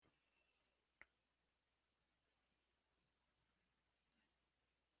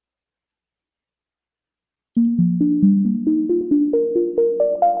Hey,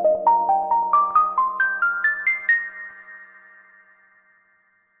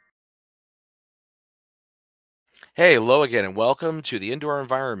 hello again, and welcome to the Indoor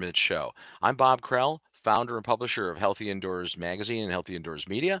Environment Show. I'm Bob Krell, founder and publisher of Healthy Indoors Magazine and Healthy Indoors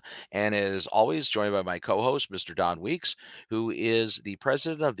Media, and as always, joined by my co-host, Mr. Don Weeks, who is the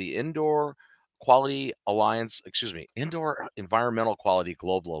president of the Indoor Environmental Quality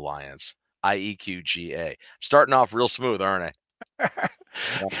Global Alliance, IEQGA. Starting off real smooth, aren't I?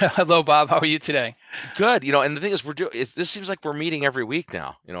 Hello, Bob. How are you today? Good, and the thing is, this seems like we're meeting every week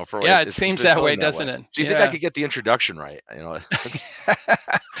now. For Yeah, it, it it seems seems to be that way, feeling that way. doesn't it? So you think I Yeah. could get the introduction right?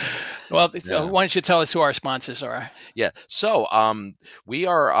 Well, Yeah. why don't you tell us who our sponsors are? Yeah. So, we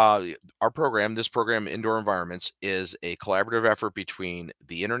are our program. This program, Indoor Environments, is a collaborative effort between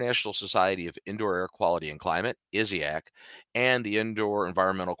the International Society of Indoor Air Quality and Climate (ISIAC) and the Indoor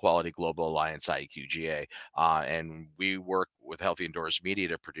Environmental Quality Global Alliance (IEQGA). And we work with Healthy Indoors Media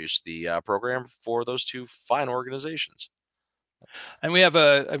to produce the program for those two fine organizations. And we have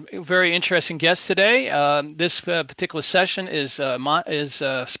a very interesting guest today. This particular session is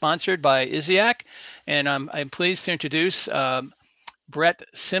sponsored by ISIAC, and I'm pleased to introduce Brett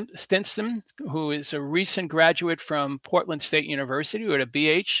Stinson, who is a recent graduate from Portland State University with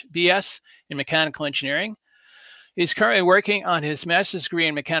a BS in mechanical engineering. He's currently working on his master's degree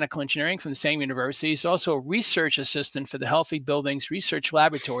in mechanical engineering from the same university. He's also a research assistant for the Healthy Buildings Research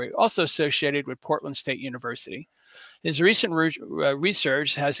Laboratory, also associated with Portland State University. His recent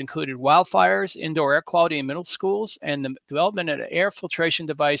research has included wildfires, indoor air quality in middle schools, and the development of an air filtration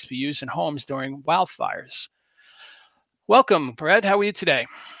device for use in homes during wildfires. Welcome, Brett. How are you today?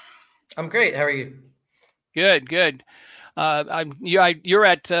 I'm great. How are you? Good, good. You're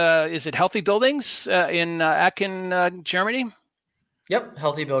at, is it Healthy Buildings in Aachen, Germany? Yep,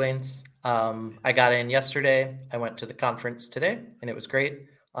 Healthy Buildings. I got in yesterday. I went to the conference today, and it was great.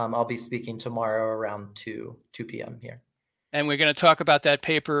 I'll be speaking tomorrow around 2 p.m. here. And we're going to talk about that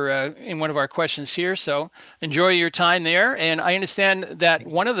paper in one of our questions here. So enjoy your time there. And I understand that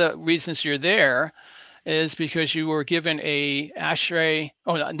one of the reasons you're there is because you were given a ASHRAE,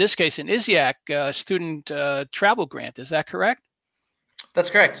 in this case, an ISIAC student travel grant. Is that correct?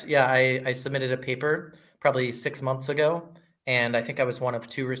 That's correct. Yeah, I submitted a paper probably 6 months ago, and I think I was one of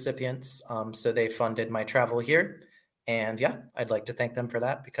 2 recipients. So they funded my travel here. And yeah, I'd like to thank them for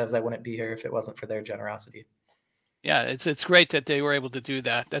that because I wouldn't be here if it wasn't for their generosity. Yeah, it's great that they were able to do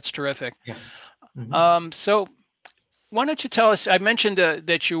that. That's terrific. Yeah. Mm-hmm. So why don't you tell us? I mentioned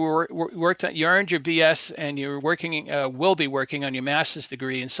that you you earned your BS and you're will be working on your master's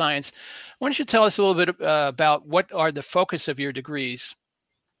degree in science. Why don't you tell us a little bit about what are the focus of your degrees?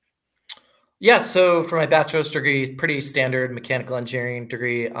 Yeah, so for my bachelor's degree, pretty standard mechanical engineering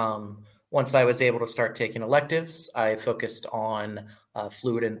degree. Once I was able to start taking electives, I focused on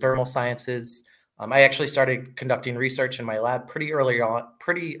fluid and thermal sciences. I actually started conducting research in my lab pretty early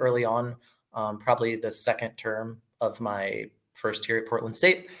on, probably the second term of my first year at Portland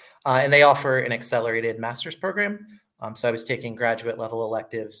State. And they offer an accelerated master's program. So I was taking graduate level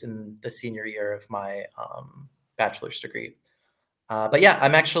electives in the senior year of my bachelor's degree. But yeah,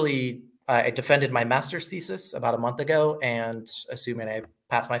 I defended my master's thesis about a month ago, and assuming I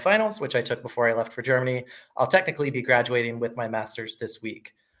passed my finals, which I took before I left for Germany, I'll technically be graduating with my master's this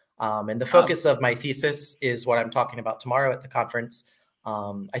week. And the focus of my thesis is what I'm talking about tomorrow at the conference.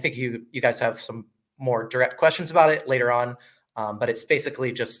 I think you guys have some more direct questions about it later on, but it's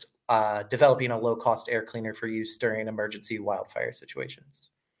basically just developing a low-cost air cleaner for use during emergency wildfire situations.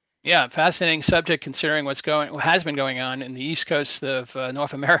 Yeah, fascinating subject considering what has been going on in the East Coast of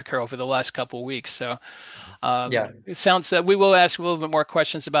North America over the last couple of weeks. So Yeah. it sounds we will ask a little bit more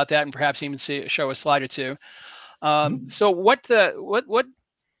questions about that and perhaps even show a slide or two. So what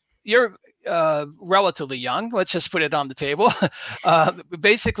you're relatively young. Let's just put it on the table.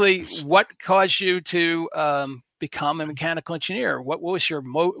 Basically, what caused you to become a mechanical engineer? What was your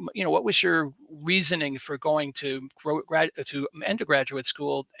what was your reasoning for going to enter graduate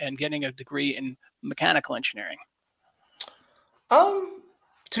school and getting a degree in mechanical engineering?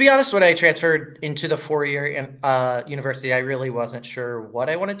 To be honest, when I transferred into the 4-year university, I really wasn't sure what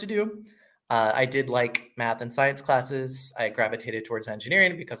I wanted to do. I did like math and science classes. I gravitated towards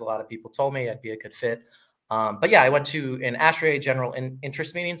engineering because a lot of people told me I'd be a good fit. But yeah, I went to an ASHRAE general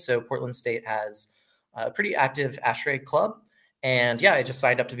interest meeting. So Portland State has a pretty active ASHRAE club. And yeah, I just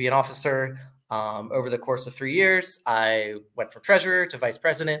signed up to be an officer. Over the course of 3 years, I went from treasurer to vice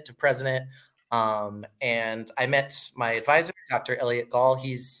president to president. And I met my advisor, Dr. Elliot Gall.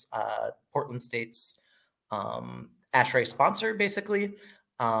 He's Portland State's ASHRAE sponsor, basically.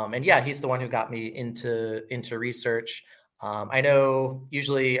 And yeah, he's the one who got me into research. I know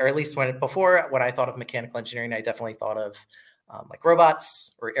usually, or at least when I thought of mechanical engineering, I definitely thought of like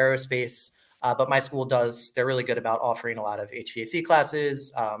robots or aerospace. But my school they're really good about offering a lot of HVAC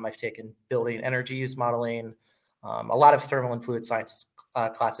classes. I've taken building energy use modeling, a lot of thermal and fluid sciences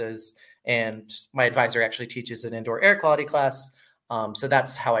classes. And my advisor actually teaches an indoor air quality class. So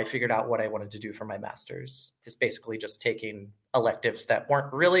that's how I figured out what I wanted to do for my master's, is basically just taking electives that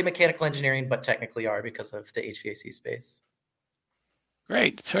weren't really mechanical engineering, but technically are because of the HVAC space.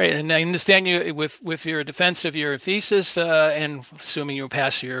 Great, that's right. And I understand you with your defense of your thesis, and assuming you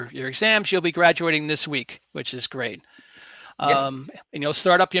pass your exams, you'll be graduating this week, which is great. And you'll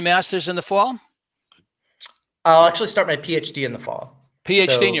start up your master's in the fall? I'll actually start my PhD in the fall.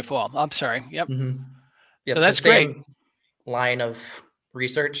 PhD in your fall. I'm sorry. Yep. Mm-hmm. Yep. So that's great. Line of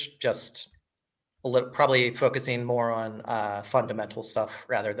research, just probably focusing more on fundamental stuff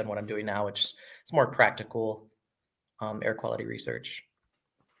rather than what I'm doing now, which is more practical air quality research.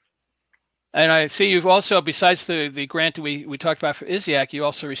 And I see you've also, besides the grant that we talked about for ISIAC, you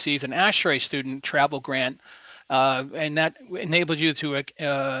also received an ASHRAE student travel grant, and that enabled you to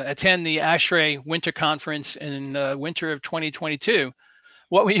attend the ASHRAE Winter Conference in winter of 2022.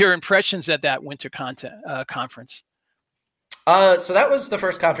 What were your impressions at that winter conference? So that was the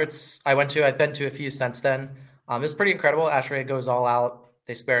first conference I went to. I've been to a few since then. It was pretty incredible. ASHRAE goes all out.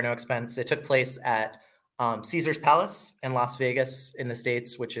 They spare no expense. It took place at Caesar's Palace in Las Vegas in the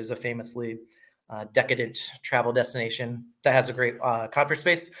States, which is a famously decadent travel destination that has a great conference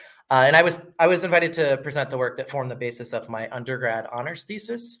space. And I was invited to present the work that formed the basis of my undergrad honors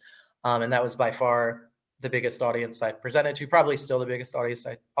thesis. And that was by far the biggest audience I've presented to, probably still the biggest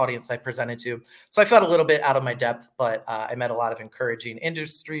audience I presented to. So I felt a little bit out of my depth, but I met a lot of encouraging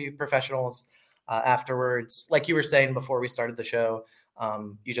industry professionals afterwards. Like you were saying before we started the show,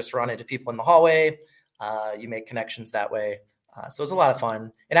 you just run into people in the hallway. You make connections that way. So it was a lot of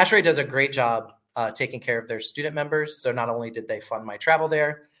fun. And ASHRAE does a great job taking care of their student members. So not only did they fund my travel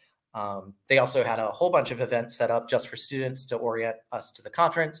there, they also had a whole bunch of events set up just for students to orient us to the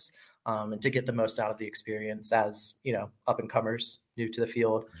conference and to get the most out of the experience as, up and comers new to the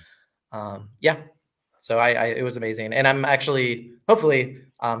field. So it was amazing. And I'm actually, hopefully,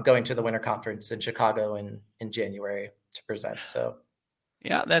 going to the winter conference in Chicago in January to present. So.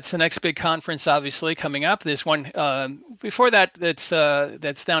 Yeah, that's the next big conference, obviously, coming up. There's one before that that's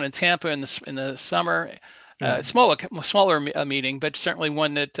down in Tampa in the summer. Smaller meeting, but certainly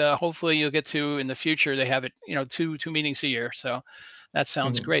one that hopefully you'll get to in the future. They have it, two meetings a year, so that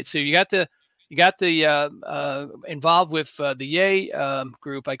sounds great. So you got the involved with the Yay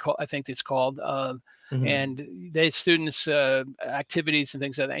group, I think it's called, and they students activities and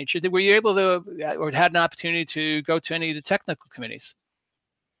things of that nature. Were you able to, or had an opportunity to go to any of the technical committees?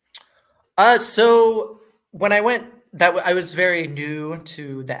 So when I went, I was very new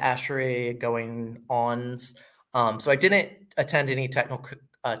to the ASHRAE going ons. So I didn't attend any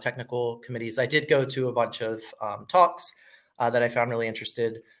technical committees. I did go to a bunch of talks that I found really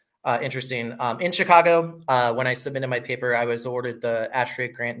interesting. In Chicago, when I submitted my paper, I was awarded the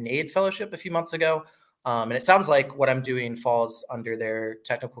ASHRAE Grant and Aid Fellowship a few months ago. And it sounds like what I'm doing falls under their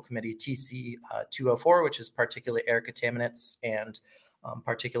technical committee TC 204, which is particulate air contaminants and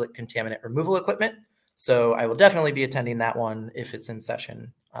particulate contaminant removal equipment. So I will definitely be attending that one if it's in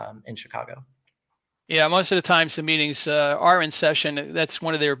session in Chicago. Yeah, most of the times the meetings are in session. That's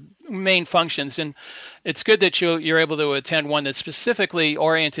one of their main functions, and it's good that you're able to attend one that's specifically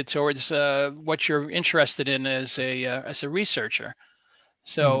oriented towards what you're interested in as a researcher.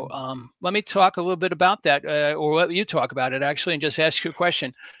 So let me talk a little bit about that, or let you talk about it actually, and just ask you a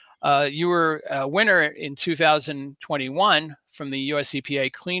question. You were a winner in 2021 from the US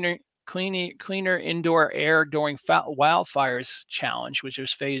EPA Cleaner Indoor Air During Wildfires Challenge, which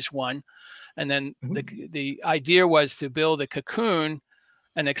was phase 1. And then the idea was to build a cocoon,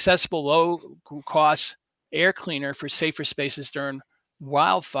 an accessible low-cost air cleaner for safer spaces during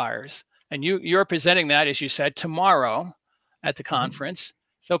wildfires. And you're presenting that, as you said, tomorrow at the conference.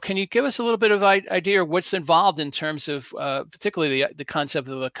 So can you give us a little bit of idea of what's involved in terms of particularly the concept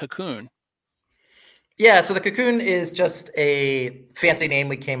of a cocoon? Yeah, so the cocoon is just a fancy name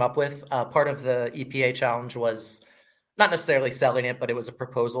we came up with. Part of the EPA challenge was not necessarily selling it, but it was a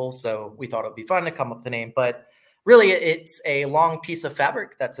proposal. So we thought it would be fun to come up with the name. But really, it's a long piece of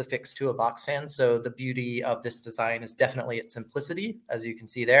fabric that's affixed to a box fan. So the beauty of this design is definitely its simplicity, as you can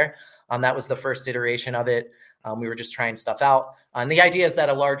see there. That was the first iteration of it. We were just trying stuff out. And the idea is that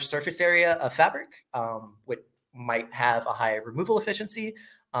a large surface area of fabric might have a high removal efficiency.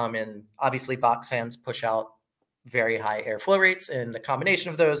 And obviously box fans push out very high airflow rates, and the combination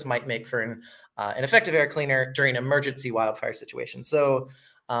of those might make for an effective air cleaner during emergency wildfire situations. So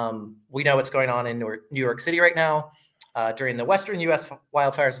we know what's going on in New York City right now during the Western U.S.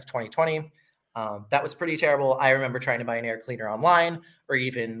 wildfires of 2020. That was pretty terrible. I remember trying to buy an air cleaner online or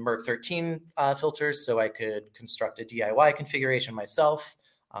even MERV 13 filters so I could construct a DIY configuration myself,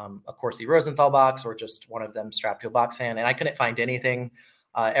 a Corsi Rosenthal box or just one of them strapped to a box fan. And I couldn't find anything.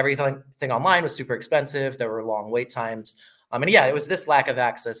 Everything online was super expensive. There were long wait times. And yeah, it was this lack of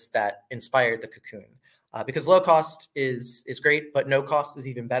access that inspired the Cocoon. Because low cost is great, but no cost is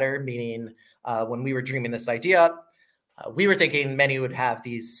even better, meaning when we were dreaming this idea up, we were thinking many would have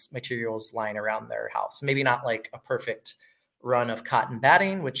these materials lying around their house. Maybe not like a perfect run of cotton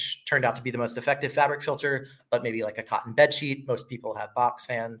batting, which turned out to be the most effective fabric filter, but maybe like a cotton bed sheet. Most people have box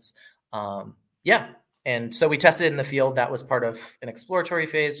fans. Yeah. And so we tested it in the field. That was part of an exploratory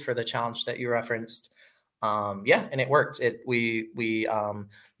phase for the challenge that you referenced. Yeah, and it worked. We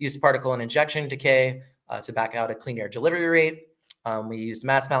used particle and injection decay to back out a clean air delivery rate. We used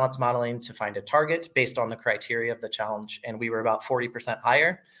mass balance modeling to find a target based on the criteria of the challenge, and we were about 40%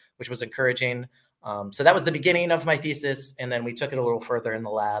 higher, which was encouraging. So that was the beginning of my thesis, and then we took it a little further in the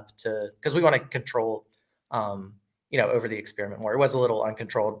lab because we want to control, over the experiment more. It was a little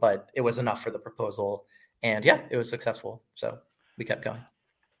uncontrolled, but it was enough for the proposal, and yeah, it was successful. So we kept going.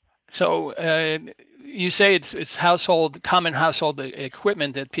 So you say it's common household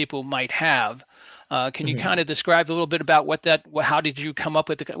equipment that people might have. Can you kind of describe a little bit about how did you come up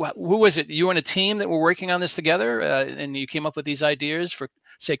with who was it? You and a team that were working on this together and you came up with these ideas for,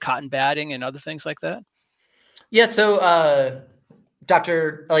 say, cotton batting and other things like that? Yeah. So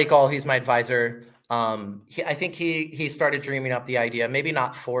Dr. Ellie Gall, he's my advisor. I think he started dreaming up the idea, maybe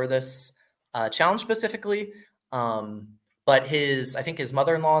not for this challenge specifically, but I think his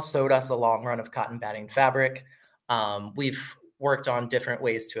mother-in-law sewed us a long run of cotton batting fabric. We've worked on different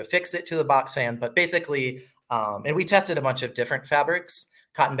ways to affix it to the box fan, but basically, and we tested a bunch of different fabrics.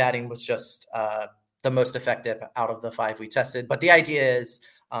 Cotton batting was just the most effective out of the 5 we tested. But the idea is,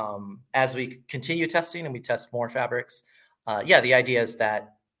 as we continue testing and we test more fabrics, the idea is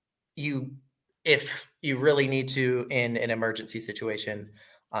that if you really need to in an emergency situation,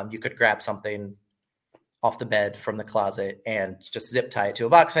 you could grab something off the bed from the closet and just zip tie it to a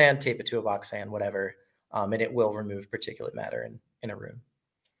box fan, tape it to a box fan, whatever. And it will remove particulate matter in a room.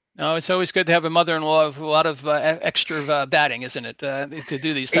 Oh, it's always good to have a mother-in-law with a lot of extra batting, isn't it, to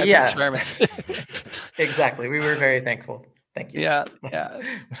do these types of experiments? Exactly. We were very thankful. Thank you. Yeah.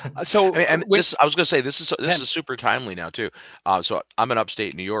 So, I was going to say this is super timely now too. So I'm in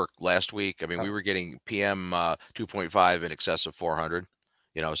upstate New York. Last week, we were getting PM 2.5 in excess of 400.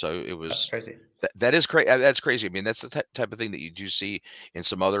 So it was That's crazy. That is crazy. That's crazy. That's the type of thing that you do see in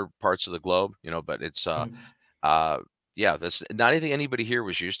some other parts of the globe. But it's that's not anything anybody here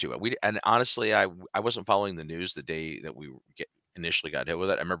was used to. And honestly, I wasn't following the news the day that we initially got hit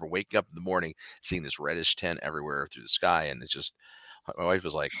with it. I remember waking up in the morning, seeing this reddish tint everywhere through the sky, and it's just, my wife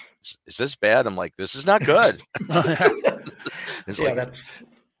was like, "Is this bad?" I'm like, "This is not good." That's.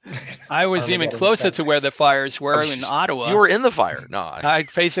 I was even closer to where the fires were in Ottawa. You were in the fire. No, I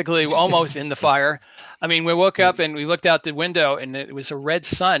basically almost in the fire. We woke up and we looked out the window and it was a red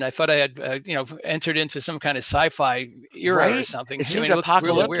sun. I thought I had, entered into some kind of sci-fi era or something. It seemed looked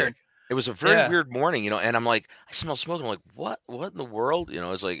really weird. It was a very weird morning, and I'm like, I smell smoke. I'm like, what in the world?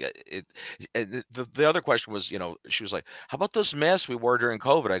 It's like the other question was, she was like, how about those masks we wore during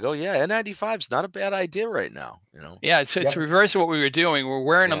COVID? I go, yeah, N95 is not a bad idea right now. Yeah, it's reverse of what we were doing. We're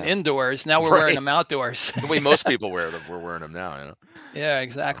wearing them indoors. Now we're wearing them outdoors. The way most people wear them, we're wearing them now. Yeah,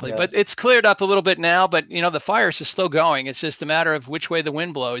 exactly. Yeah. But it's cleared up a little bit now, but the fires are still going. It's just a matter of which way the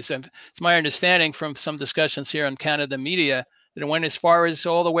wind blows. And it's my understanding from some discussions here on Canada media that it went as far as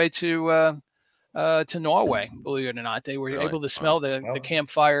all the way to Norway, believe it or not. They were able to smell the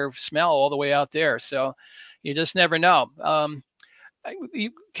campfire smell all the way out there. So you just never know.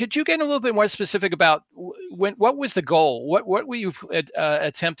 Could you get a little bit more specific about what was the goal? What were you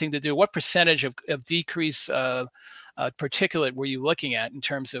attempting to do? What percentage of decrease particulate were you looking at in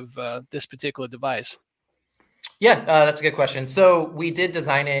terms of this particular device? Yeah, that's a good question. So we did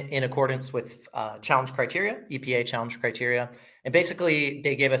design it in accordance with challenge criteria, EPA challenge criteria. And basically,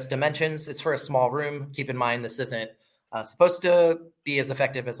 they gave us dimensions. It's for a small room. Keep in mind, this isn't supposed to be as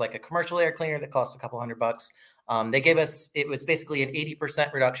effective as like a commercial air cleaner that costs a couple $100. They gave us, it was basically an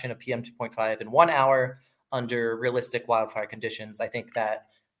 80% reduction of PM 2.5 in 1 hour under realistic wildfire conditions. I think that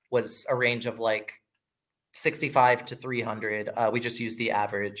was a range of like 65 to 300. We just used the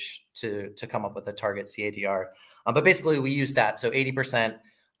average to come up with a target CADR. But basically we used that. So 80%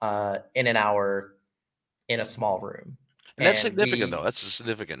 in an hour in a small room. And that's significant, though. That's a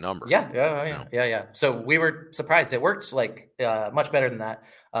significant number. Yeah. So we were surprised. It worked like much better than that.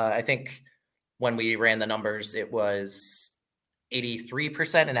 I think when we ran the numbers, it was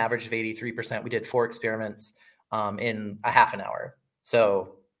 83%, an average of 83%. We did 4 experiments in a half an hour.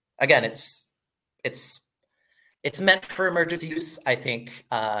 So again, it's meant for emergency use. I think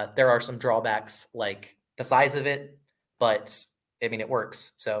there are some drawbacks like the size of it, but I mean, it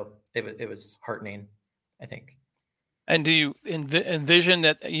works. So it was heartening, I think. And do you envision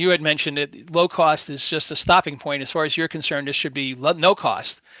that you had mentioned that low cost is just a stopping point? As far as you're concerned, this should be no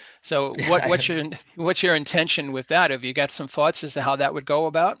cost. So what's your intention with that? Have you got some thoughts as to how that would come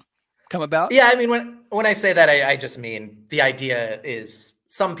about? Yeah, I mean, when I say that, I just mean the idea is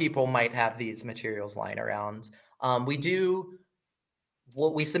some people might have these materials lying around.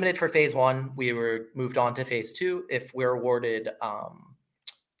 What we submitted for phase 1, we were moved on to phase 2. If we're awarded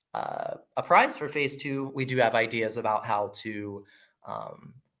a prize for phase 2, we do have ideas about how to,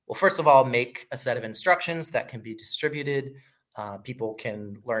 well, first of all, make a set of instructions that can be distributed. People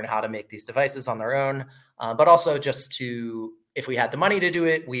can learn how to make these devices on their own, but also just to, if we had the money to do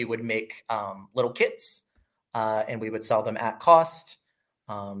it, we would make little kits and we would sell them at cost,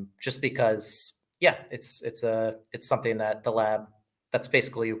 just because, yeah, it's something that the lab, that's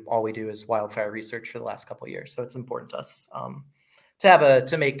basically all we do is wildfire research for the last couple of years. So it's important to us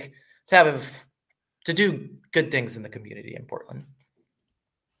to do good things in the community in Portland.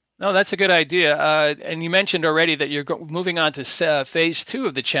 No, that's a good idea. And you mentioned already that you're moving on to phase 2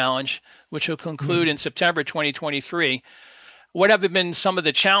 of the challenge, which will conclude in September 2023. What have been some of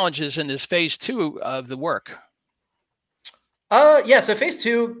the challenges in this phase 2 of the work? So phase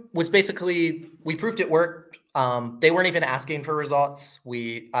 2 was basically, we proved it worked. They weren't even asking for results.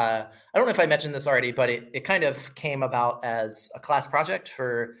 I don't know if I mentioned this already, but it kind of came about as a class project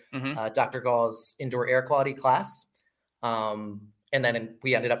for Dr. Gall's indoor air quality class. And then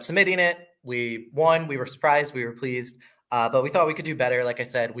we ended up submitting it. We won. We were surprised. We were pleased. But we thought we could do better. Like I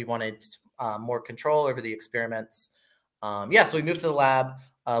said, we wanted more control over the experiments. So we moved to the lab.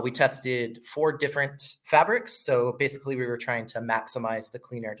 We tested 4 different fabrics. So basically, we were trying to maximize the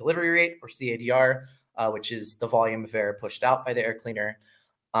clean air delivery rate, or CADR, which is the volume of air pushed out by the air cleaner.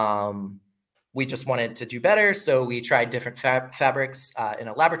 We just wanted to do better. So we tried different fabrics in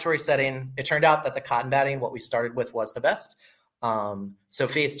a laboratory setting. It turned out that the cotton batting, what we started with, was the best. So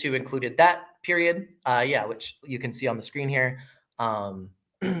phase 2 included that period, which you can see on the screen here.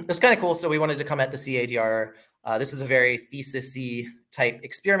 It was kind of cool. So we wanted to come at the CADR. This is a very thesis-y type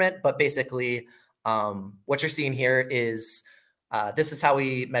experiment, but basically what you're seeing here is this is how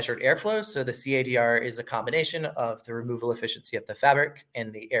we measured airflow. So the CADR is a combination of the removal efficiency of the fabric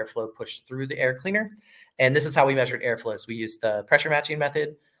and the airflow pushed through the air cleaner. And this is how we measured airflows. We used the pressure matching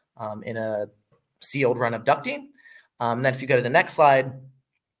method in a sealed run of ducting. Then if you go to the next slide,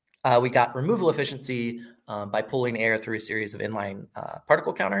 we got removal efficiency by pulling air through a series of inline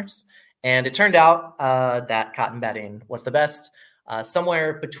particle counters. And it turned out that cotton batting was the best.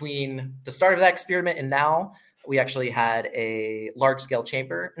 Somewhere between the start of that experiment and now, we actually had a large-scale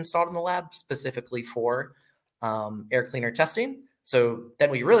chamber installed in the lab specifically for air cleaner testing. So then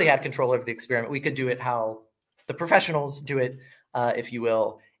we really had control over the experiment. We could do it how the professionals do it, if you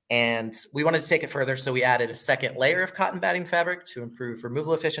will. And we wanted to take it further, so we added a second layer of cotton batting fabric to improve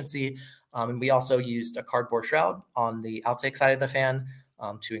removal efficiency. And we also used a cardboard shroud on the outtake side of the fan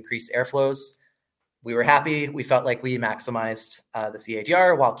to increase airflows. We were happy. We felt like we maximized the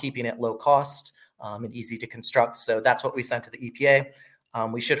CADR while keeping it low cost and easy to construct. So that's what we sent to the EPA.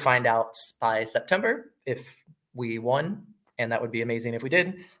 We should find out by September if we won, and that would be amazing if we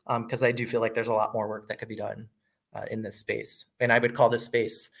did, because I do feel like there's a lot more work that could be done in this space. And I would call this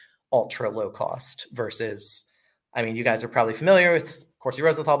space ultra low cost versus, I mean, you guys are probably familiar with Corsi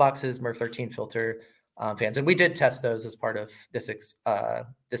Rosenthal boxes, MERV 13 filter fans. And we did test those as part of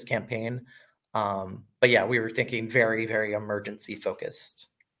this campaign. But yeah, we were thinking very, very emergency focused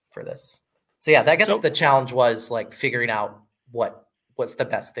for this. So yeah, I guess the challenge was like figuring out what was the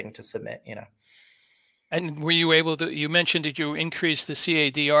best thing to submit, And were you able to, you mentioned that you increased the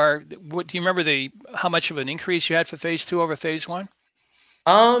CADR. What do you remember how much of an increase you had for phase 2 over phase 1?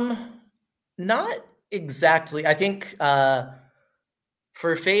 Not exactly. I think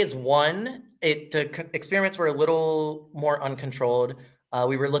for phase 1, the experiments were a little more uncontrolled.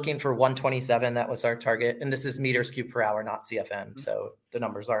 We were looking for 127. That was our target. And this is meters cubed per hour, not CFM. So the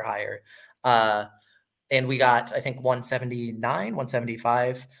numbers are higher. And we got, I think, 179,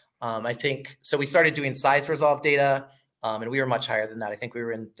 175. I think, so we started doing size resolve data, and we were much higher than that. I think we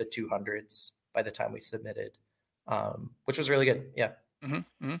were in the 200s by the time we submitted, which was really good. Yeah.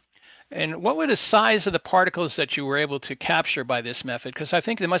 And what were the size of the particles that you were able to capture by this method? Because I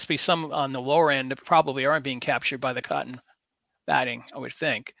think there must be some on the lower end that probably aren't being captured by the cotton batting, I would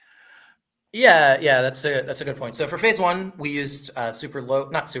think. Yeah, that's a good point. So for phase one, we used low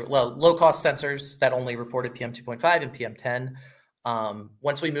cost sensors that only reported PM 2.5 and PM 10.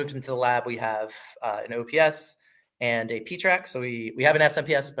 Once we moved into the lab, we have an OPS and a P-track. So we have an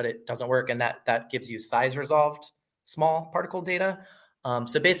SMPS, but it doesn't work, and that gives you size resolved small particle data.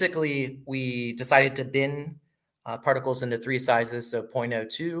 So basically, we decided to bin particles into three sizes, so 0.02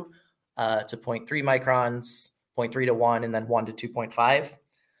 to 0.3 microns, 0.3 to 1, and then 1 to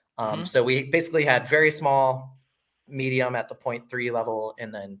 2.5. So we basically had very small, medium at the 0.3 level,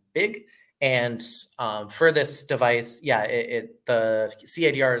 and then big. And for this device, the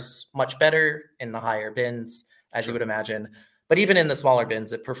CADR is much better in the higher bins, as you would imagine. But even in the smaller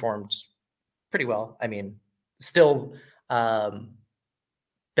bins, it performed pretty well. I mean, still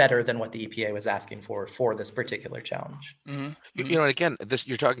better than what the EPA was asking for this particular challenge. And again,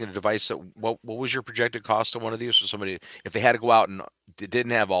 you're talking a device that what was your projected cost on one of these for somebody if they had to go out and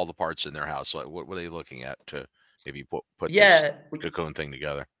didn't have all the parts in their house? Like, what were they looking at to maybe put this cocoon thing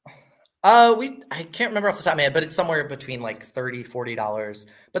together? I can't remember off the top of my head, but it's somewhere between like $30-$40.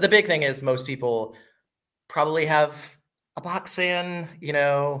 But the big thing is most people probably have a box fan,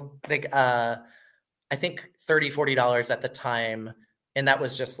 I think $30-$40 at the time. And that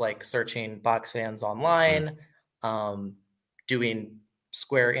was just like searching box fans online, doing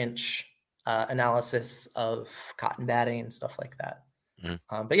square inch analysis of cotton batting and stuff like that.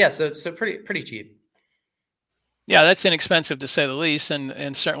 But yeah, so pretty cheap. Yeah, that's inexpensive to say the least,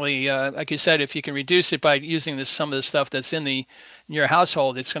 and certainly, like you said, if you can reduce it by using some of the stuff that's in your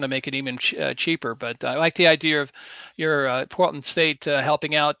household, it's going to make it even cheaper. But I like the idea of your Portland State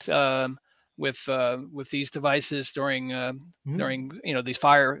helping out with these devices during these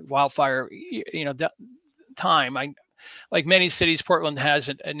wildfire time. Like many cities, Portland has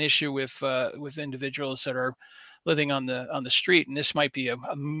an issue with individuals that are living on the street, and this might be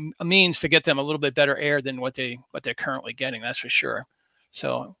a means to get them a little bit better air than what they're currently getting. That's for sure.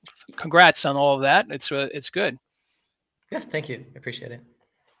 So, congrats on all of that. It's good. Yeah, thank you. I appreciate it.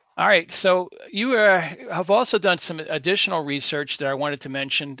 All right. So you have also done some additional research that I wanted to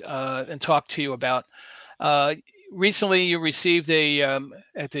mention and talk to you about. Recently, you received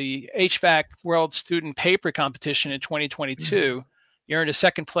at the HVAC World Student Paper Competition in 2022. You earned a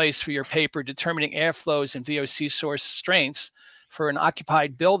second place for your paper determining airflows and VOC source strengths for an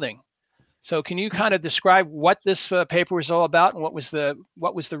occupied building. So can you kind of describe what this paper was all about and what was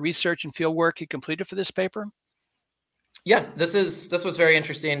the research and field work you completed for this paper? Yeah, this was very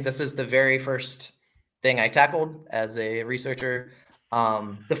interesting. This is the very first thing I tackled as a researcher.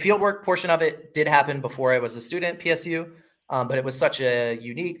 The fieldwork portion of it did happen before I was a student at PSU, but it was such a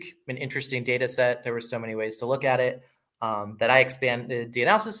unique and interesting data set. There were so many ways to look at it that I expanded the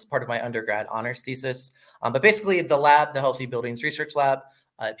analysis as part of my undergrad honors thesis. But basically, the Healthy Buildings Research Lab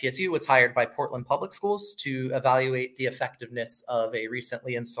at PSU was hired by Portland Public Schools to evaluate the effectiveness of a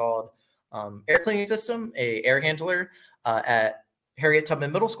recently installed air cleaning system, a air handler at Harriet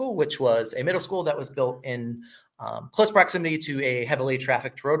Tubman Middle School, which was a middle school that was built in close proximity to a heavily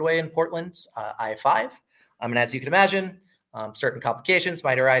trafficked roadway in Portland, I-5. And as you can imagine, certain complications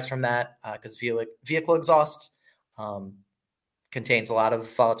might arise from that because vehicle exhaust contains a lot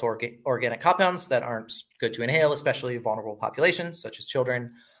of volatile organic compounds that aren't good to inhale, especially vulnerable populations such as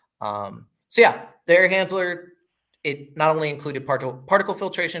children. The air handler, it not only included particle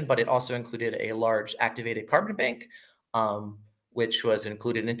filtration, but it also included a large activated carbon bank, which was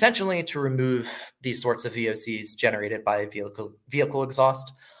included intentionally to remove these sorts of VOCs generated by vehicle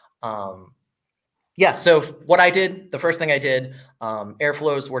exhaust. So what I did, the first thing I did,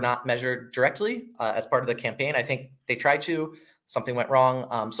 airflows were not measured directly as part of the campaign. I think they tried to, something went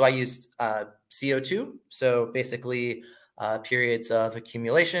wrong. So I used CO2. So basically periods of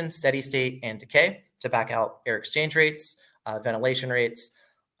accumulation, steady state, and decay to back out air exchange rates, ventilation rates.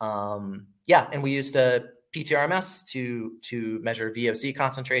 And we used a PTRMS to measure VOC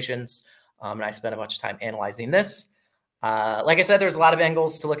concentrations. And I spent a bunch of time analyzing this. Like I said, there's a lot of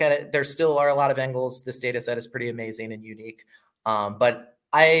angles to look at it. There still are a lot of angles. This data set is pretty amazing and unique. But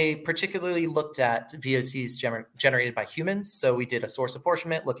I particularly looked at VOCs generated by humans. So we did a source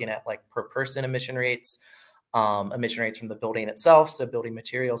apportionment looking at like per person emission rates from the building itself. So building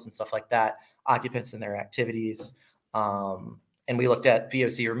materials and stuff like that, occupants and their activities. And we looked at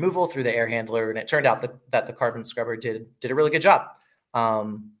VOC removal through the air handler, and it turned out that the carbon scrubber did a really good job.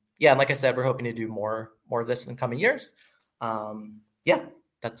 And like I said, we're hoping to do more of this in the coming years. That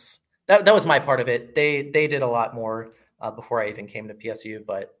was my part of it. They did a lot more before I even came to PSU,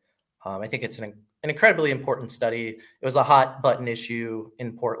 but I think it's an incredibly important study. It was a hot button issue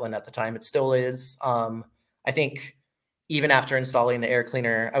in Portland at the time. It still is. I think even after installing the air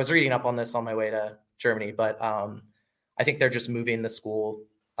cleaner, I was reading up on this on my way to Germany, but I think they're just moving the school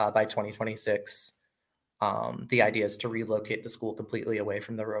by 2026. The idea is to relocate the school completely away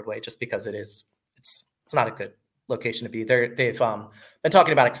from the roadway, just because it's not a good location to be. They've been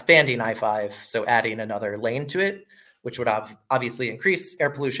talking about expanding I-5, so adding another lane to it, which would obviously increase air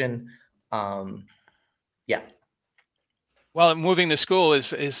pollution. Yeah. Well, moving the school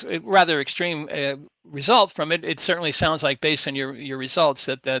is a rather extreme result from it. It certainly sounds like, based on your results,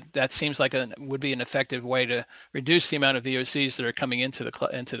 that seems like would be an effective way to reduce the amount of VOCs that are coming into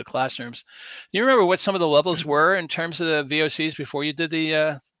the classrooms. Do you remember what some of the levels were in terms of the VOCs before you did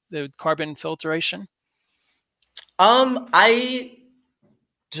the carbon filtration? I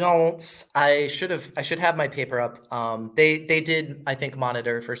don't. I should have my paper up. They did, I think,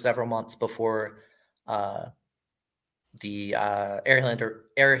 monitor for several months before the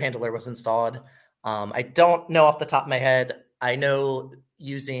air handler was installed. I don't know off the top of my head. I know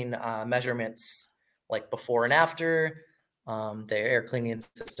using measurements like before and after the air cleaning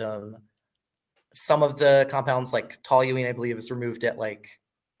system, some of the compounds like toluene, I believe, is removed at like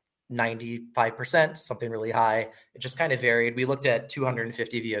 95%, something really high. It just kind of varied. We looked at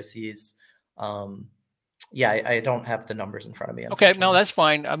 250 VOCs. Yeah, I don't have the numbers in front of me. Okay, no, that's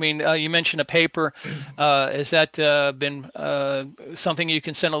fine. I mean, you mentioned a paper. Has that been something you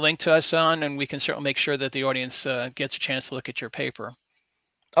can send a link to us on, and we can certainly make sure that the audience gets a chance to look at your paper?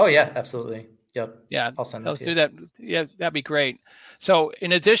 Oh yeah, absolutely. Yep. Yeah, I'll send that to you. Do that. Yeah, that'd be great. So,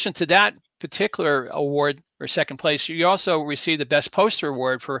 in addition to that particular award or second place, you also received the Best Poster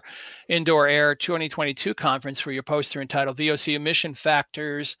Award for Indoor Air 2022 conference for your poster entitled VOC Emission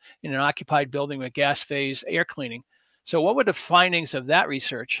Factors in an Occupied Building with Gas Phase Air Cleaning. So what were the findings of that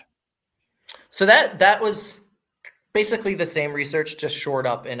research? So that was basically the same research, just shored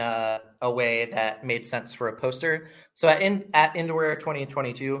up in a way that made sense for a poster. So at Indoor Air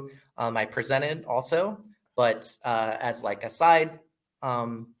 2022, I presented also, but as like a side,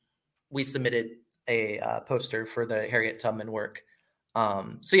 we submitted a poster for the Harriet Tubman work.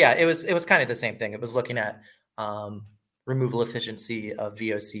 So yeah, it was kind of the same thing. It was looking at removal efficiency of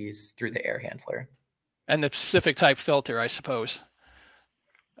VOCs through the air handler. And the specific type filter, I suppose.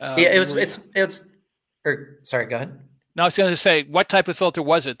 Yeah, sorry, go ahead. No, I was going to say, what type of filter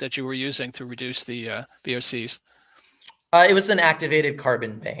was it that you were using to reduce the VOCs? It was an activated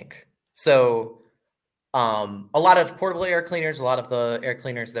carbon bank. So a lot of portable air cleaners, a lot of the air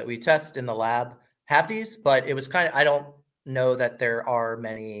cleaners that we test in the lab have these, but it was I don't know that there are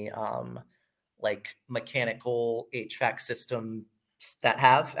many like mechanical HVAC systems that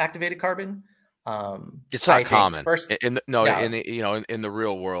have activated carbon. It's not common. In the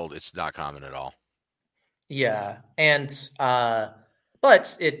real world, it's not common at all. Yeah. And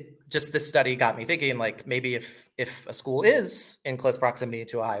but this study got me thinking, like, maybe if a school is in close proximity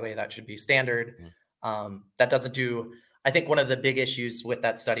to a highway, that should be standard. That doesn't do. I think one of the big issues with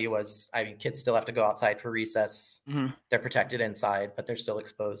that study was, I mean, kids still have to go outside for recess. They're protected inside, but they're still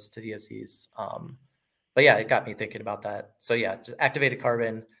exposed to VOCs. But yeah, it got me thinking about that. So yeah, just activated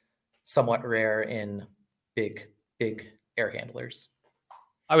carbon, somewhat rare in big air handlers.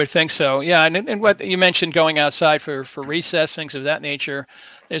 I would think so. Yeah. And what you mentioned, going outside for recess, things of that nature,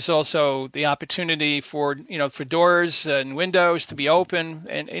 there's also the opportunity for doors and windows to be open.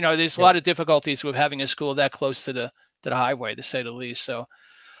 And, there's a lot of difficulties with having a school that close to the highway, to say the least. So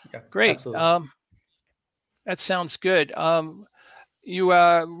great. Absolutely. That sounds good. You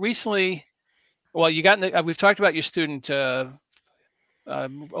recently, you got we've talked about your student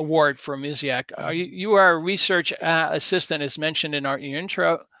award from ISIAC. You are a research assistant, as mentioned in your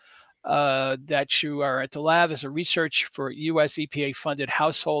intro, that you are at the lab as a research for U.S. EPA funded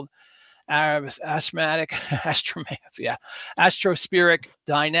household atmospheric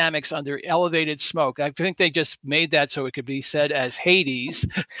dynamics under elevated smoke. I think they just made that so it could be said as Hades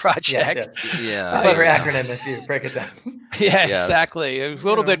project. Yes. Yeah. Clever acronym if you break it down. Yeah, exactly. It was a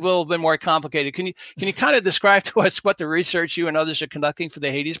little bit more complicated. Can you kind of describe to us what the research you and others are conducting for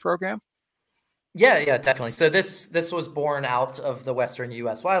the Hades program? Yeah, definitely. So this was born out of the Western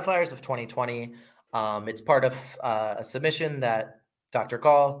U.S. wildfires of 2020. It's part of a submission that Dr.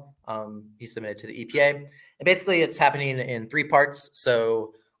 Gall he submitted to the EPA, and basically it's happening in three parts.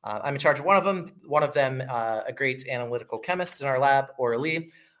 So I'm in charge of one of them. One of them, a great analytical chemist in our lab,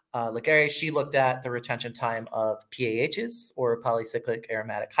 Aurélie Legare, she looked at the retention time of PAHs, or polycyclic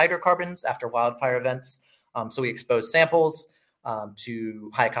aromatic hydrocarbons, after wildfire events. So we exposed samples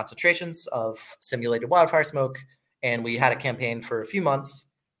to high concentrations of simulated wildfire smoke, and we had a campaign for a few months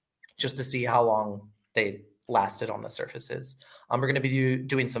just to see how long they lasted on the surfaces. We're going to be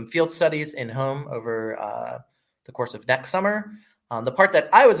doing some field studies in home over the course of next summer. The part that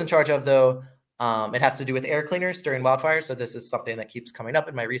I was in charge of, though, it has to do with air cleaners during wildfires. So this is something that keeps coming up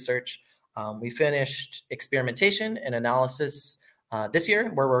in my research. We finished experimentation and analysis this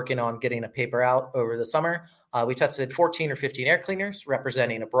year. We're working on getting a paper out over the summer. We tested 14 or 15 air cleaners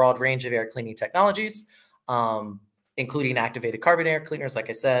representing a broad range of air cleaning technologies, including activated carbon air cleaners, like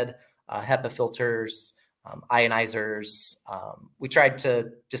I said, HEPA filters, ionizers. We tried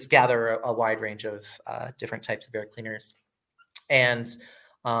to just gather a wide range of different types of air cleaners. And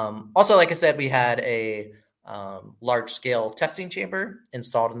also, like I said, we had a large-scale testing chamber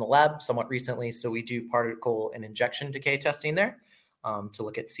installed in the lab somewhat recently. So we do particle and injection decay testing there to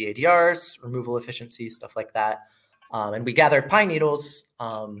look at CADRs, removal efficiency, stuff like that. And we gathered pine needles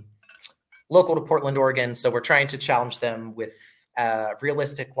local to Portland, Oregon. So we're trying to challenge them with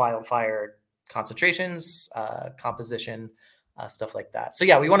realistic wildfire concentrations, composition, stuff like that. So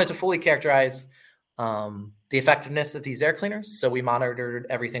yeah, we wanted to fully characterize the effectiveness of these air cleaners. So we monitored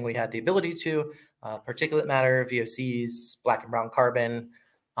everything we had the ability to, particulate matter, VOCs, black and brown carbon.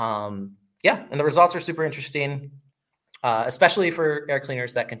 Yeah, and the results are super interesting, especially for air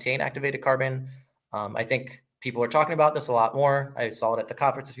cleaners that contain activated carbon. I think people are talking about this a lot more. I saw it at the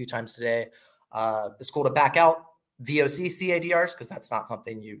conference a few times today. It's cool to back out VOC CADRs because that's not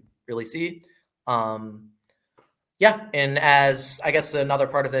something you really see. Yeah, and as I guess another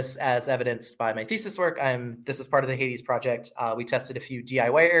part of this, as evidenced by my thesis work, this is part of the Hades project. We tested a few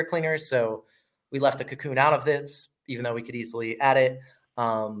DIY air cleaners, so we left the cocoon out of this, even though we could easily add it.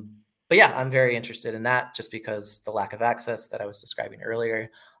 But yeah, I'm very interested in that just because the lack of access that I was describing earlier.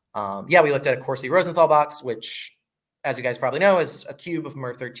 Yeah, we looked at a Corsi-Rosenthal box, which, as you guys probably know, is a cube of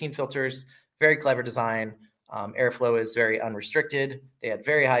MERV 13 filters. Very clever design. Airflow is very unrestricted. They had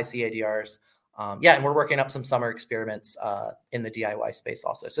very high CADRs. Yeah, and we're working up some summer experiments in the DIY space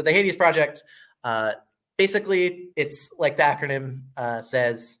also. So the Hades project, basically, it's like the acronym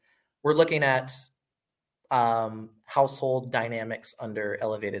says, we're looking at household dynamics under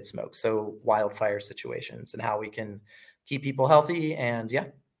elevated smoke. So wildfire situations and how we can keep people healthy and, yeah,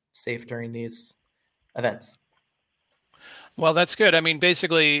 safe during these events. Well, that's good. I mean,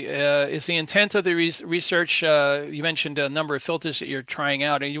 basically, is the intent of the research, you mentioned a number of filters that you're trying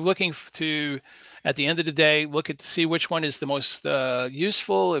out. Are you looking to, at the end of the day, see which one is the most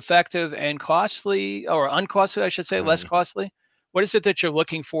useful, effective, and costly, or uncostly, I should say, less costly? What is it that you're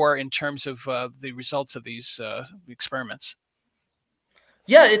looking for in terms of the results of these experiments?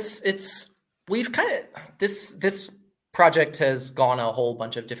 Yeah, we've kind of, this project has gone a whole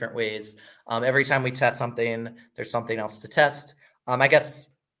bunch of different ways. Every time we test something, there's something else to test. I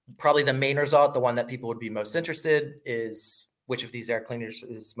guess probably the main result, the one that people would be most interested, is which of these air cleaners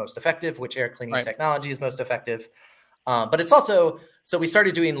is most effective, which air cleaning technology is most effective. But it's also, so we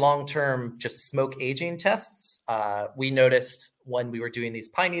started doing long-term just smoke aging tests. We noticed when we were doing these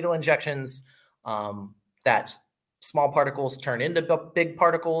pine needle injections that small particles turn into big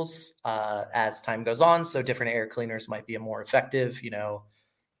particles as time goes on. So different air cleaners might be more effective,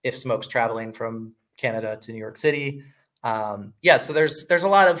 if smoke's traveling from Canada to New York City. Yeah, so there's a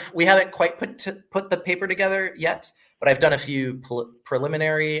lot of, we haven't quite put the paper together yet, but I've done a few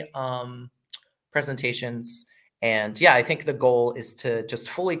preliminary presentations. And yeah, I think the goal is to just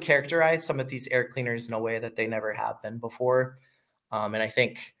fully characterize some of these air cleaners in a way that they never have been before. And I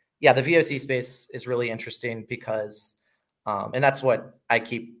think, yeah, the VOC space is really interesting because, and that's what I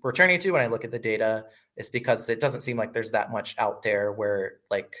keep returning to when I look at the data, is because it doesn't seem like there's that much out there where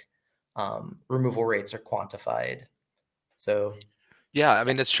removal rates are quantified. So, yeah, I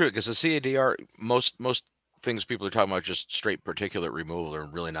mean, it's true because the CADR, most things people are talking about just straight particulate removal. They're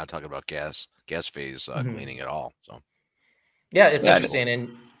really not talking about gas phase cleaning at all. So, yeah, it's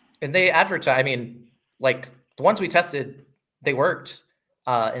interesting, and they advertise. I mean, like the ones we tested, they worked.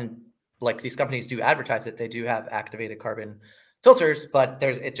 And like these companies do advertise it, they do have activated carbon filters, but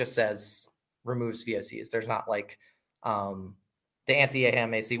it just says removes VOCs. There's not like the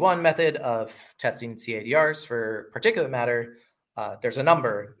anti-AHAM AC1 method of testing CADRs for particulate matter. There's a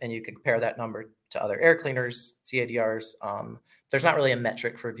number, and you can compare that number to other air cleaners, CADRs. There's not really a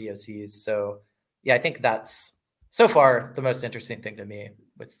metric for VOCs. So yeah, I think that's so far the most interesting thing to me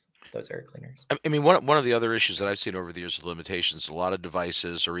with those air cleaners. I mean, one of the other issues that I've seen over the years with limitations, a lot of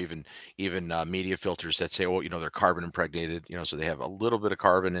devices or even media filters that say, well, they're carbon impregnated, so they have a little bit of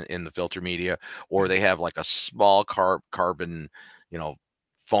carbon in the filter media, or they have like a small carbon,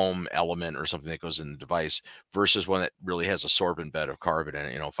 foam element or something that goes in the device versus one that really has a sorbent bed of carbon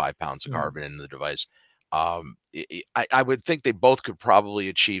and 5 pounds of carbon in the device. I would think they both could probably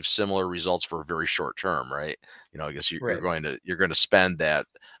achieve similar results for a very short term, right? I guess you're Right. going to spend that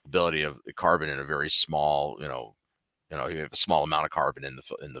ability of the carbon in a very small, you have a small amount of carbon in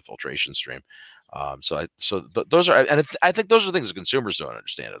the filtration stream. Those are, and I think those are things that consumers don't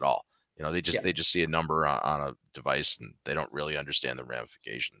understand at all. They just see a number on a device and they don't really understand the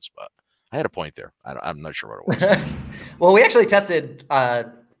ramifications. But I had a point there. I'm not sure what it was. Well, we actually tested,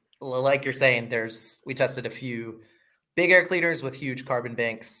 like you're saying, we tested a few big air cleaners with huge carbon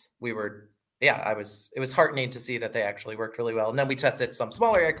banks. It was heartening to see that they actually worked really well. And then we tested some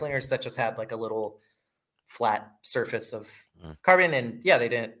smaller air cleaners that just had like a little flat surface of carbon, and they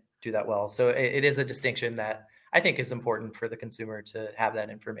didn't do that well. So it is a distinction that I think is important for the consumer to have that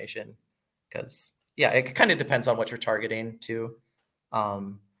information, because it kind of depends on what you're targeting too.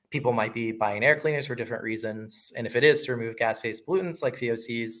 People might be buying air cleaners for different reasons, and if it is to remove gas-based pollutants like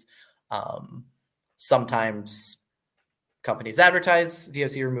VOCs, sometimes companies advertise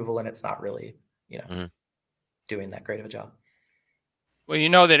VOC removal and it's not really doing that great of a job.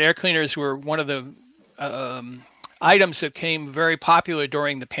 Well, that air cleaners were one of the items that came very popular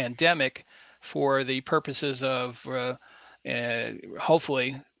during the pandemic for the purposes of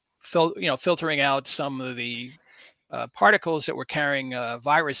hopefully filtering out some of the particles that were carrying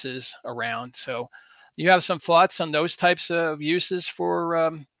viruses around. So you have some thoughts on those types of uses for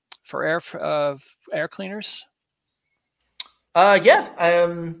air cleaners? I'm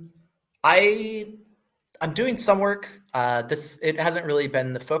doing some work. It hasn't really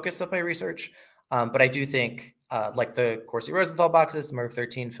been the focus of my research, but I do think like the Corsi Rosenthal boxes, MERV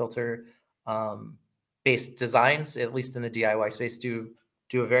 13 filter based designs, at least in the DIY space, do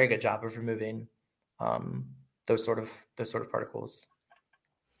a very good job of removing those sort of particles.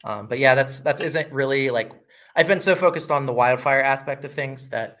 But that isn't really like, I've been so focused on the wildfire aspect of things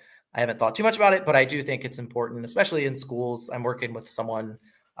that I haven't thought too much about it, but I do think it's important, especially in schools. I'm working with someone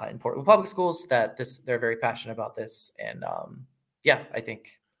in Portland Public Schools that they're very passionate about this. And I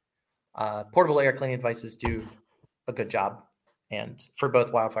think portable air cleaning devices do a good job, and for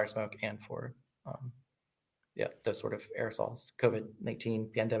both wildfire smoke and for those sort of aerosols.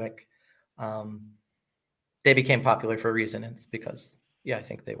 COVID-19 pandemic, they became popular for a reason, and it's because I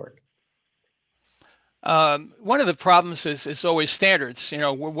think they work. One of the problems is always standards.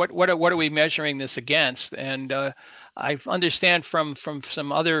 What are we measuring this against? And I understand from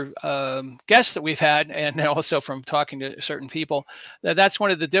some other guests that we've had, and also from talking to certain people, that's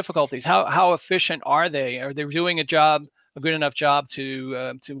one of the difficulties. How efficient are they? Are they doing a good enough job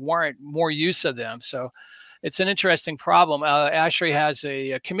to warrant more use of them? So it's an interesting problem. ASHRAE has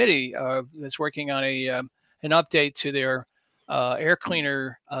a committee that's working on an update to their air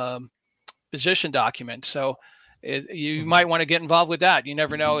cleaner position document. So you might want to get involved with that. You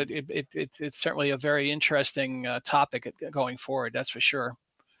never know. It's certainly a very interesting topic going forward. That's for sure.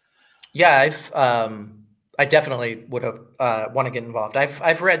 Yeah, I definitely would want to get involved.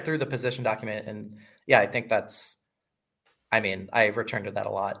 I've read through the position document, and I think I returned to that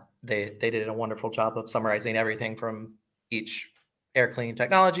a lot. They did a wonderful job of summarizing everything from each air cleaning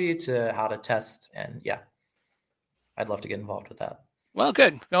technology to how to test. And I'd love to get involved with that. Well,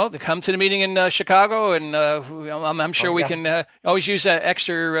 good. Well, they come to the meeting in Chicago, and I'm sure we can always use that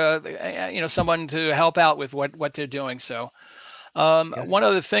extra, someone to help out with what they're doing. So, one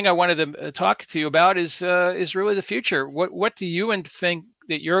other thing I wanted to talk to you about is really the future. What do you think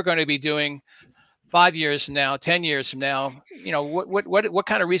that you're going to be doing 5 years from now, 10 years from now? What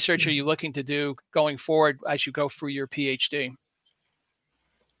kind of research are you looking to do going forward as you go through your PhD?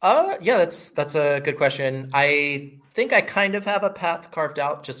 That's a good question. I think I kind of have a path carved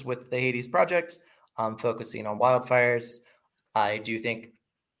out just with the Hades project, focusing on wildfires. I do think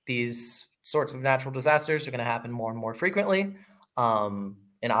these sorts of natural disasters are going to happen more and more frequently. And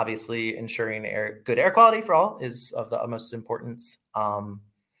obviously ensuring good air quality for all is of the utmost importance.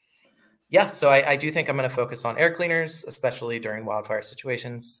 So I do think I'm going to focus on air cleaners, especially during wildfire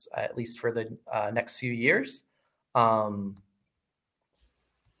situations, at least for the next few years. I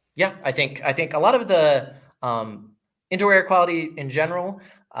think a lot of the indoor air quality in general,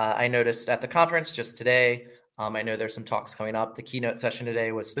 I noticed at the conference just today. I know there's some talks coming up. The keynote session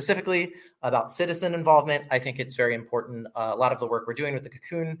today was specifically about citizen involvement. I think it's very important. A lot of the work we're doing with the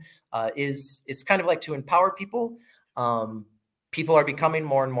Cocoon is kind of like to empower people. People are becoming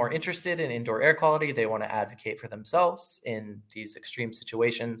more and more interested in indoor air quality. They want to advocate for themselves in these extreme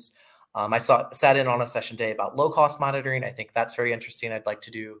situations. I sat in on a session today about low-cost monitoring. I think that's very interesting. I'd like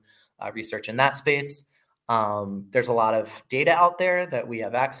to do research in that space. There's a lot of data out there that we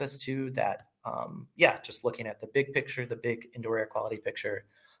have access to that, just looking at the big picture, the big indoor air quality picture.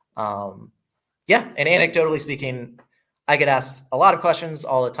 Yeah, and anecdotally speaking, I get asked a lot of questions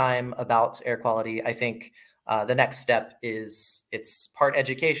all the time about air quality. I think the next step is it's part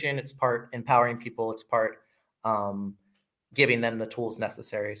education, it's part empowering people, it's part giving them the tools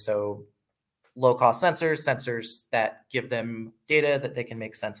necessary. So low-cost sensors that give them data that they can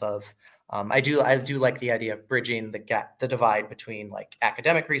make sense of. I do like the idea of bridging the divide between like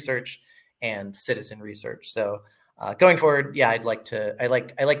academic research and citizen research. So going forward, yeah, I like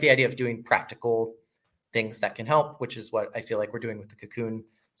the idea of doing practical things that can help, which is what I feel like we're doing with the Cocoon.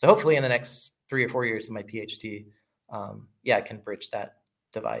 So hopefully in the next 3 or 4 years of my PhD, I can bridge that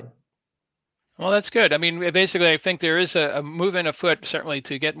divide. Well, that's good. I mean, basically, I think there is a movement afoot, certainly,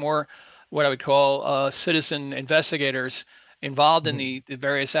 to get more what I would call citizen investigators involved in the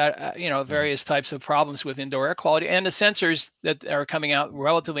various, various types of problems with indoor air quality, and the sensors that are coming out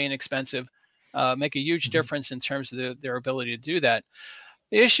relatively inexpensive make a huge difference in terms of their ability to do that.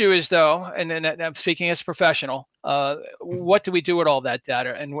 The issue is, though, and then I'm speaking as a professional, what do we do with all that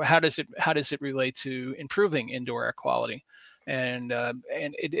data, and how does it relate to improving indoor air quality? And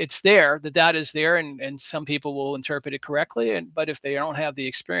it's there. The data is there, and some people will interpret it correctly. But if they don't have the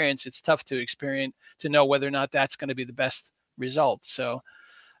experience, it's tough to know whether or not that's going to be the best result. So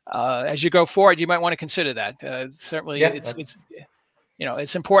as you go forward, you might want to consider that. Certainly,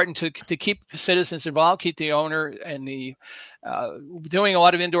 it's important to keep citizens involved, keep the owner and the doing a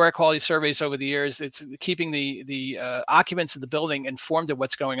lot of indoor air quality surveys over the years. It's keeping the occupants of the building informed of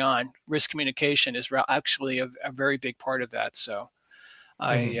what's going on. Risk communication is actually a very big part of that. So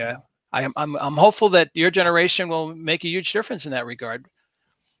I'm hopeful that your generation will make a huge difference in that regard.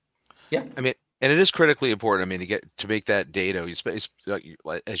 Yeah, I mean, and it is critically important. I mean, to make that data,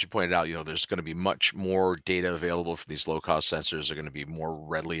 as you pointed out, there's going to be much more data available from these low-cost sensors. Are going to be more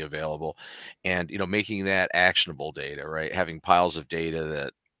readily available, and making that actionable data, right? Having piles of data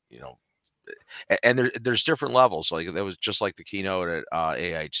that and there's different levels. Like that was just like the keynote at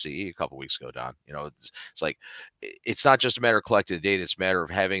AIHCE a couple weeks ago, Don. It's like it's not just a matter of collecting the data; it's a matter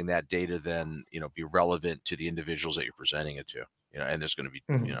of having that data then be relevant to the individuals that you're presenting it to. And there's going to be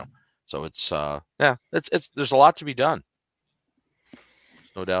So it's there's a lot to be done.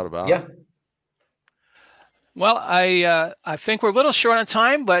 There's no doubt about it. Well, I think we're a little short on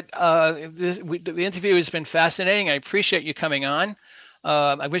time, but the interview has been fascinating. I appreciate you coming on.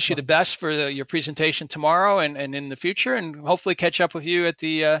 I wish you the best for your presentation tomorrow and in the future, and hopefully catch up with you at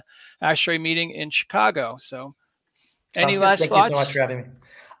the ASHRAE meeting in Chicago. So, any last thoughts? Thank you so much for having me.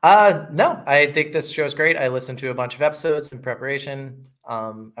 No, I think this show is great. I listened to a bunch of episodes in preparation.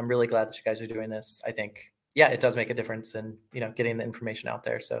 I'm really glad that you guys are doing this. I think, it does make a difference in, getting the information out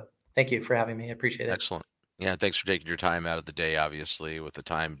there. So thank you for having me. I appreciate it. Excellent. Yeah. Thanks for taking your time out of the day, obviously, with the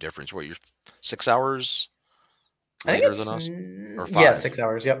time difference. What, you're 6 hours later than us? Or 5? Yeah, 6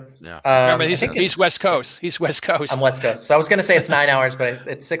 hours. Yep. Yeah. Remember, he's West Coast. He's West Coast. I'm West Coast. So I was going to say it's 9 hours, but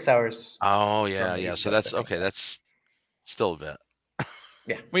it's 6 hours. Oh, yeah. Yeah. So that's okay. That's still a bit.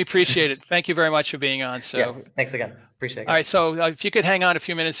 Yeah, we appreciate it. Thank you very much for being on. So thanks again. Appreciate it. All right. So if you could hang on a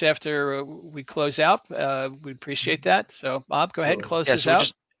few minutes after we close out, we'd appreciate that. So Bob, go ahead and close this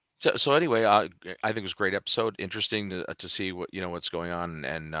out. So anyway, I think it was a great episode. Interesting to see what's going on,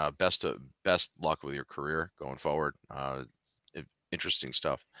 and best luck with your career going forward. Interesting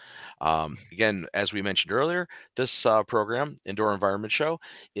stuff. Again, as we mentioned earlier, this program, Indoor Environment Show,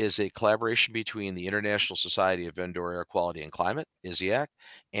 is a collaboration between the International Society of Indoor Air Quality and Climate, ISIAC,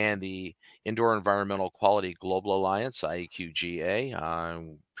 and the Indoor Environmental Quality Global Alliance,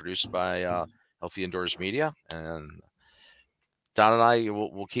 IEQGA, produced by Healthy Indoors Media. And Don and I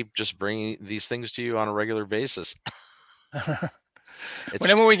will keep just bringing these things to you on a regular basis.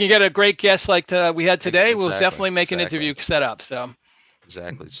 Whenever we can get a great guest like we had today, we'll definitely make an interview set up. So.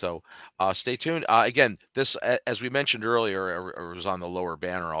 Exactly. So stay tuned. Again, this, as we mentioned earlier, it was on the lower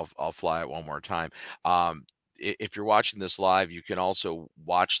banner. I'll fly it one more time. If you're watching this live, you can also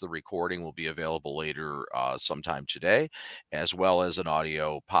watch the recording. Will be available later sometime today, as well as an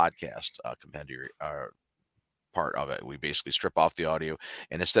audio podcast compendium part of it. We basically strip off the audio,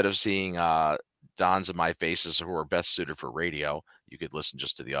 and instead of seeing Don's and my faces who are best suited for radio, you could listen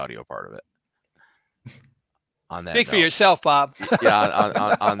just to the audio part of it. On that Speak for yourself, Bob.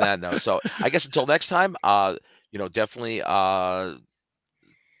 Yeah, on that note. So I guess until next time, definitely well,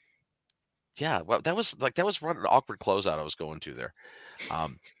 that was what an awkward closeout I was going to there.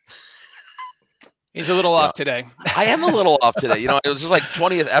 He's a little off today. I am a little off today. It was just like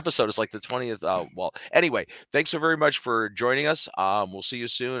 20th episode. It's like the 20th. Well, anyway, thanks so very much for joining us. We'll see you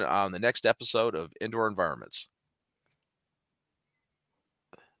soon on the next episode of Indoor Environments.